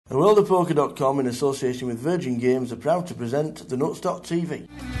WorldofPoker.com in association with Virgin Games are proud to present the Nutstock TV.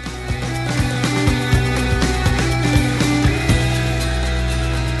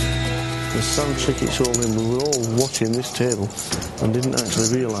 The Sam Trickett's all in. We were all watching this table and didn't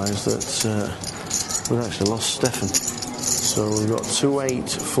actually realise that we'd actually lost Stefan. So we've got 2-8,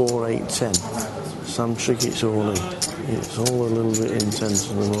 4-8, 10. Sam Trickett's all in. It's all a little bit intense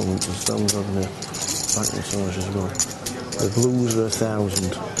at the moment. The Sam's having a back massage as well. The blues are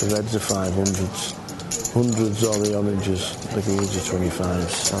 1,000, the reds are 500s, hundreds are the oranges, the greens are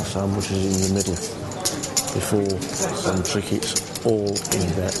 25s. That's how much is in the middle before Sam Trickett's all in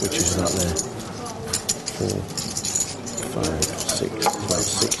bet, which is that there. 4, 5, 6, about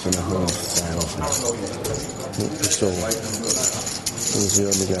 6,500. Nik Persaud is the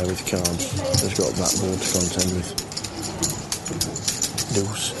only guy with cards who's got that board to contend with.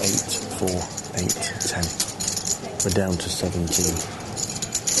 Deuce, 8, 4, 8, 10. We're down to 17.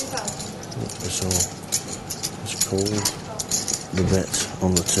 Nik Persaud has called the bet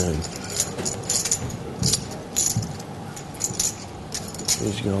on the turn.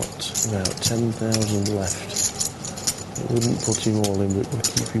 He's got about 10,000 left. It wouldn't put him all in, but it would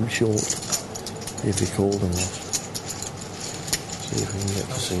keep him short if he called them off. See if we can get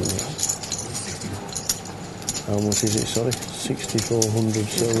to see this. How much is it, sorry? 6,400,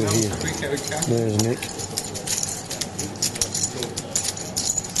 so we're here. There's Nik.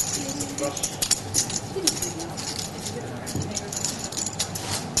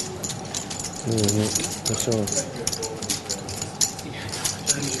 There's Nik Persaud.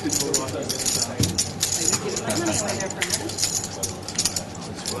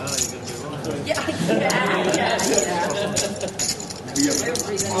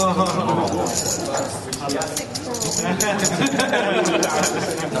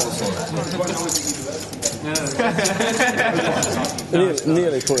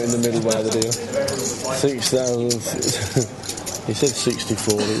 Nearly put it in the middle by the deal. 6,000. He said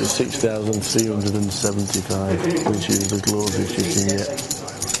 64, it was 6,375, which is the closest you can get.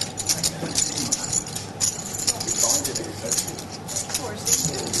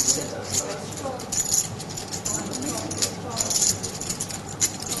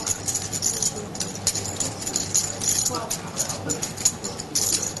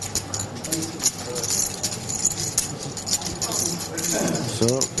 So,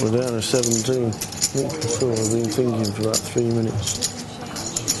 we're down to 17. Nik Persaud, I've been thinking for about 3 minutes.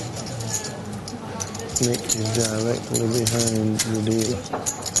 Nik is directly behind the dealer.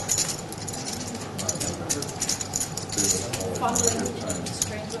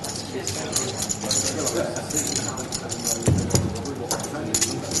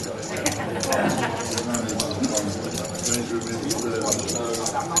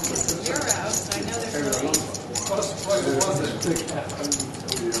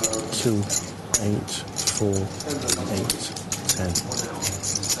 Two, 8, 4, 8, 10.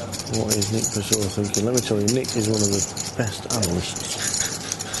 What is Nik Persaud thinking? Let me tell you, Nik is one of the best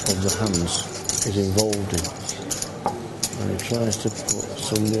analysts of the hands he's involved in. And he tries to put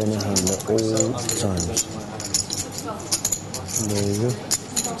somebody on a hand at all times. There you go.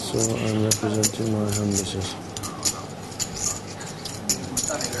 So I'm representing my hand, this is.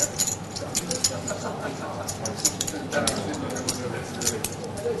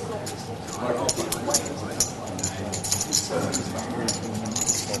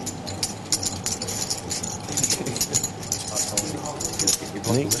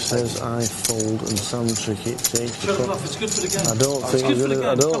 Nik says I fold and Sam Trickett takes the call. I don't think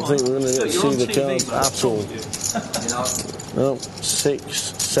we're going to get to see the cards at all. No, 6,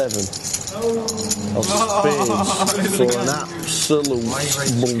 7 of spades for an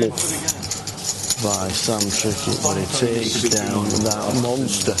absolute bluff by Sam Trickett, but he takes down that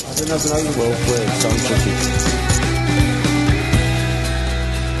monster. Well played, Sam Trickett.